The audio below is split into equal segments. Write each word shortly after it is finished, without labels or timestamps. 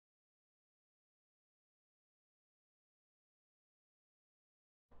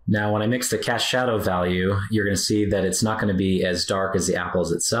Now, when I mix the cast shadow value, you're going to see that it's not going to be as dark as the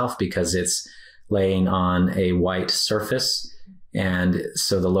apples itself because it's laying on a white surface. And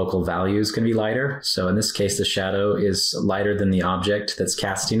so the local value is going to be lighter. So in this case, the shadow is lighter than the object that's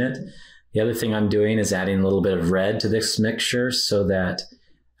casting it. The other thing I'm doing is adding a little bit of red to this mixture so that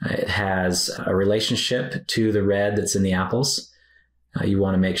it has a relationship to the red that's in the apples. You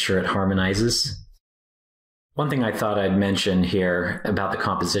want to make sure it harmonizes. One thing I thought I'd mention here about the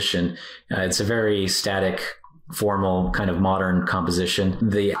composition, it's a very static, formal, kind of modern composition.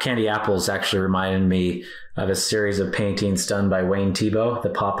 The candy apples actually reminded me of a series of paintings done by Wayne Thiebaud, the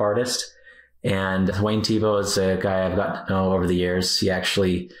pop artist. And Wayne Thiebaud is a guy I've got to know over the years. He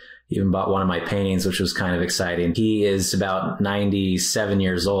actually even bought one of my paintings, which was kind of exciting. He is about 97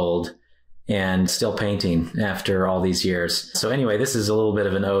 years old and still painting after all these years. So anyway, this is a little bit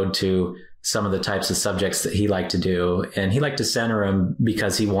of an ode to some of the types of subjects that he liked to do. And he liked to center them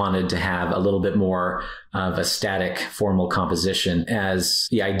because he wanted to have a little bit more of a static formal composition, as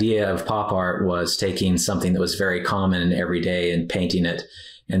the idea of pop art was taking something that was very common and everyday and painting it.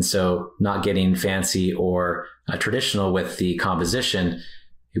 And so not getting fancy or traditional with the composition,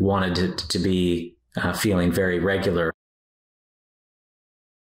 he wanted it to be feeling very regular.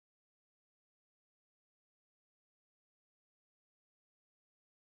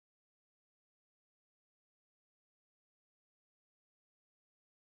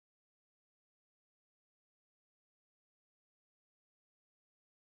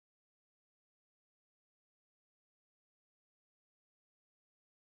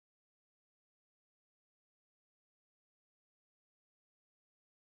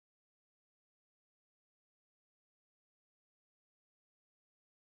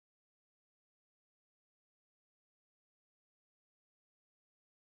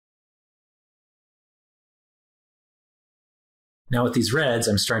 Now with these reds,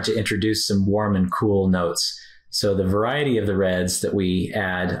 I'm starting to introduce some warm and cool notes. So the variety of the reds that we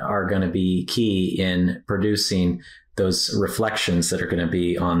add are going to be key in producing those reflections that are going to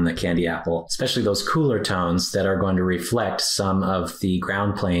be on the candy apple, especially those cooler tones that are going to reflect some of the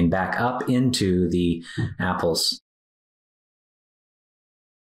ground plane back up into the apples.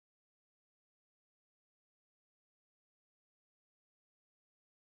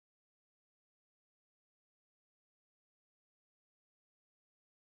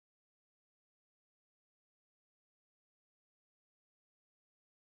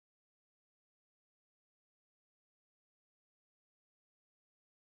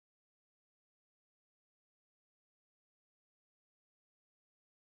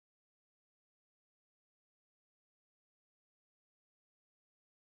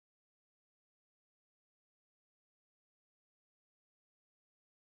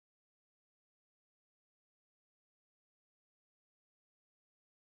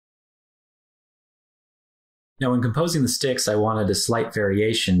 Now, when composing the sticks, I wanted a slight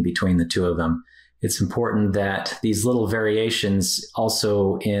variation between the two of them. It's important that these little variations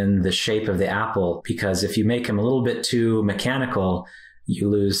also in the shape of the apple, because if you make them a little bit too mechanical, you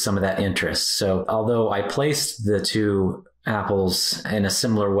lose some of that interest. So although I placed the two apples in a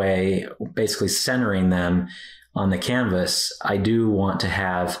similar way, basically centering them on the canvas, I do want to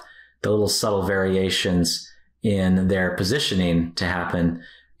have the little subtle variations in their positioning to happen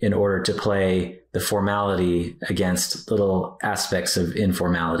in order to play the formality against little aspects of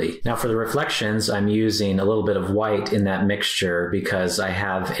informality. Now for the reflections, I'm using a little bit of white in that mixture because I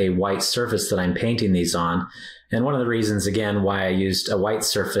have a white surface that I'm painting these on. And one of the reasons, again, why I used a white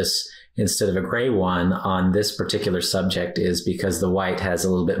surface instead of a gray one on this particular subject is because the white has a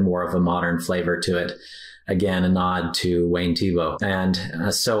little bit more of a modern flavor to it. Again, a nod to Wayne Thiebaud.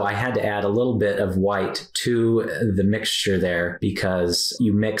 And so I had to add a little bit of white to the mixture there because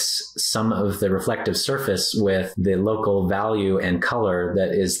you mix some of the reflective surface with the local value and color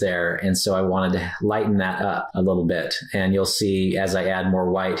that is there. And so I wanted to lighten that up a little bit. And you'll see as I add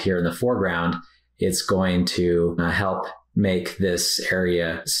more white here in the foreground, it's going to help make this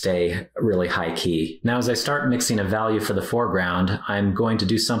area stay really high key. Now, as I start mixing a value for the foreground, I'm going to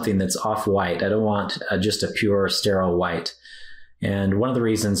do something that's off-white. I don't want just a pure sterile white. And one of the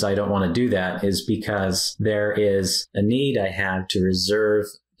reasons I don't want to do that is because there is a need I have to reserve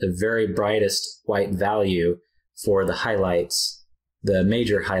the very brightest white value for the highlights, the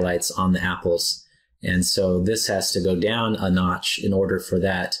major highlights on the apples. And so this has to go down a notch in order for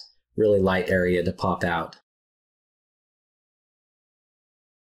that really light area to pop out.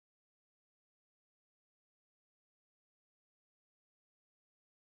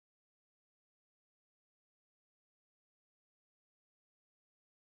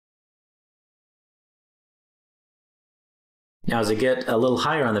 Now, as I get a little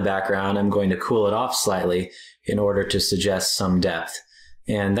higher on the background, I'm going to cool it off slightly in order to suggest some depth.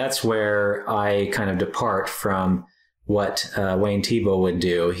 And that's where I kind of depart from what Wayne Thiebaud would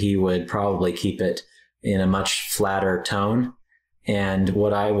do. He would probably keep it in a much flatter tone. And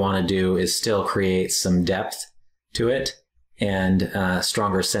what I want to do is still create some depth to it and a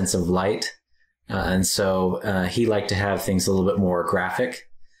stronger sense of light. And so he liked to have things a little bit more graphic.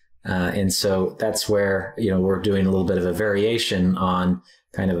 And so that's where, we're doing a little bit of a variation on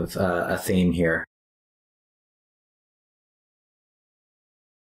kind of a theme here.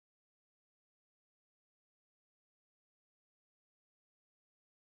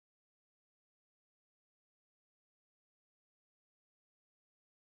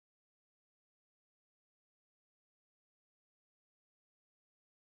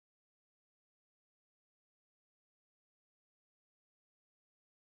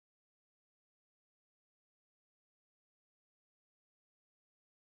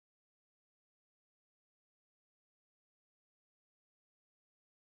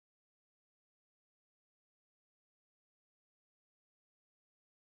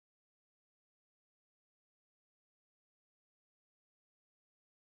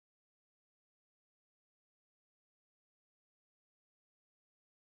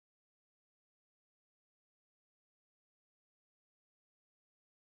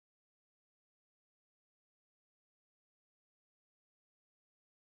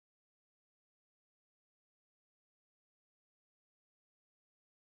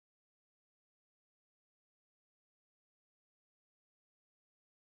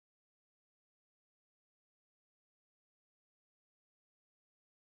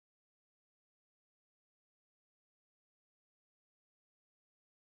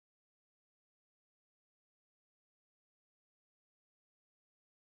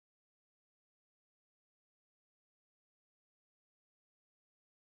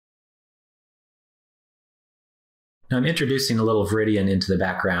 Now I'm introducing a little viridian into the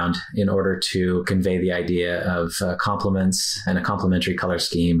background in order to convey the idea of complements and a complementary color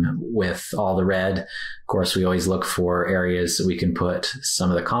scheme with all the red. Of course, we always look for areas that we can put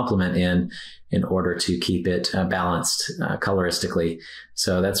some of the complement in order to keep it balanced coloristically.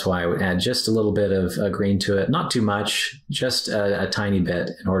 So that's why I would add just a little bit of green to it, not too much, just a tiny bit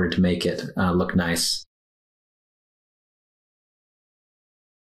in order to make it look nice.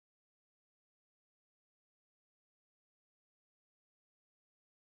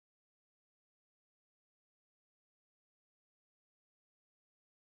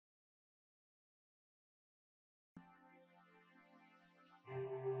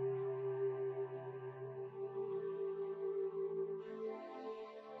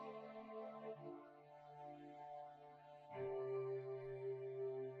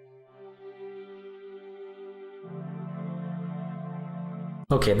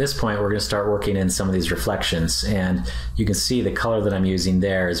 Okay, at this point, we're going to start working in some of these reflections. And you can see the color that I'm using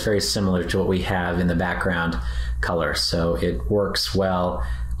there is very similar to what we have in the background color. So it works well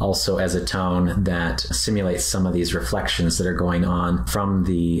also as a tone that simulates some of these reflections that are going on from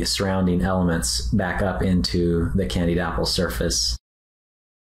the surrounding elements back up into the candied apple surface.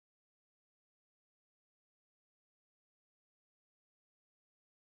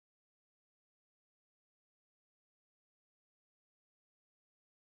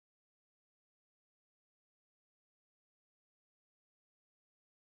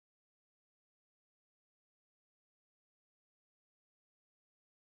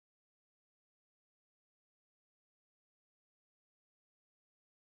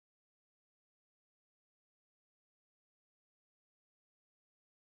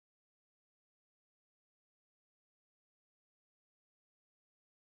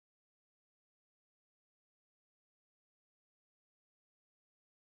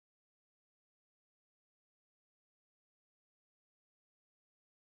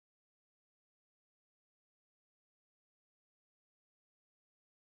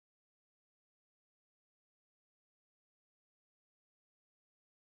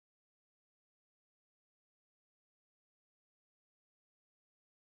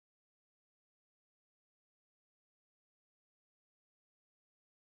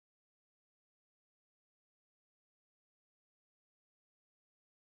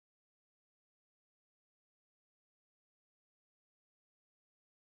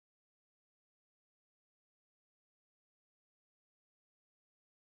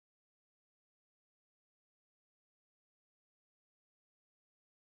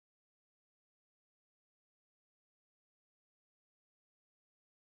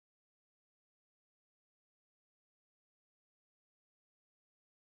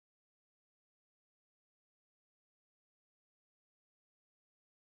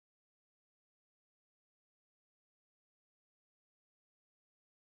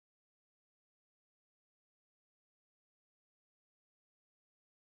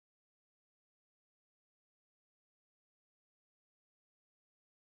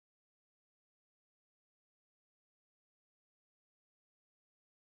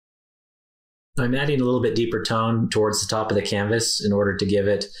 I'm adding a little bit deeper tone towards the top of the canvas in order to give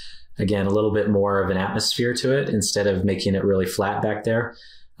it, again, a little bit more of an atmosphere to it instead of making it really flat back there.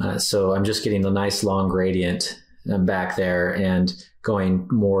 So I'm just getting a nice long gradient back there and going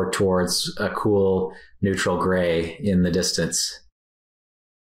more towards a cool neutral gray in the distance.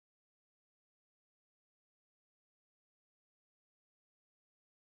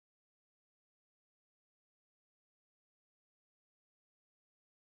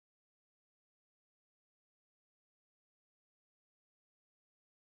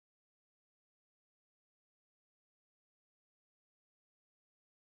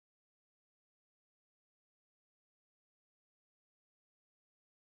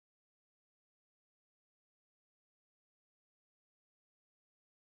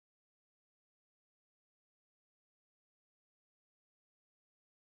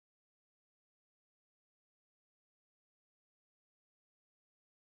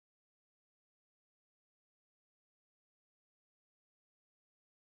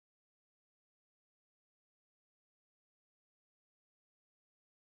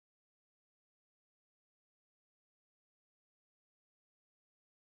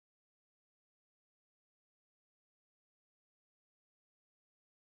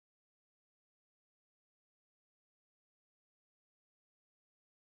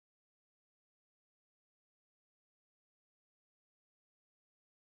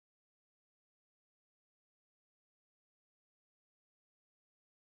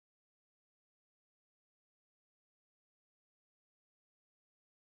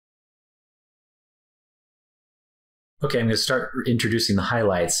 Okay, I'm going to start introducing the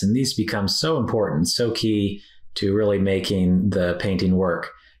highlights, and these become so important, so key to really making the painting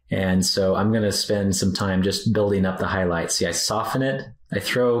work. And so I'm going to spend some time just building up the highlights. See, I soften it, I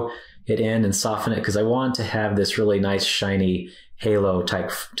throw it in and soften it because I want to have this really nice shiny halo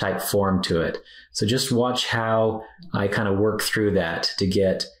type form to it. So just watch how I kind of work through that to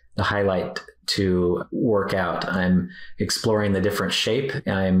get the highlight to work out. I'm exploring the different shape.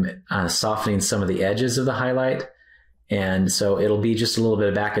 I'm softening some of the edges of the highlight. And so it'll be just a little bit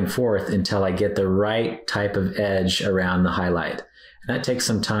of back and forth until I get the right type of edge around the highlight. And that takes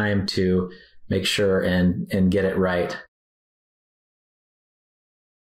some time to make sure and get it right.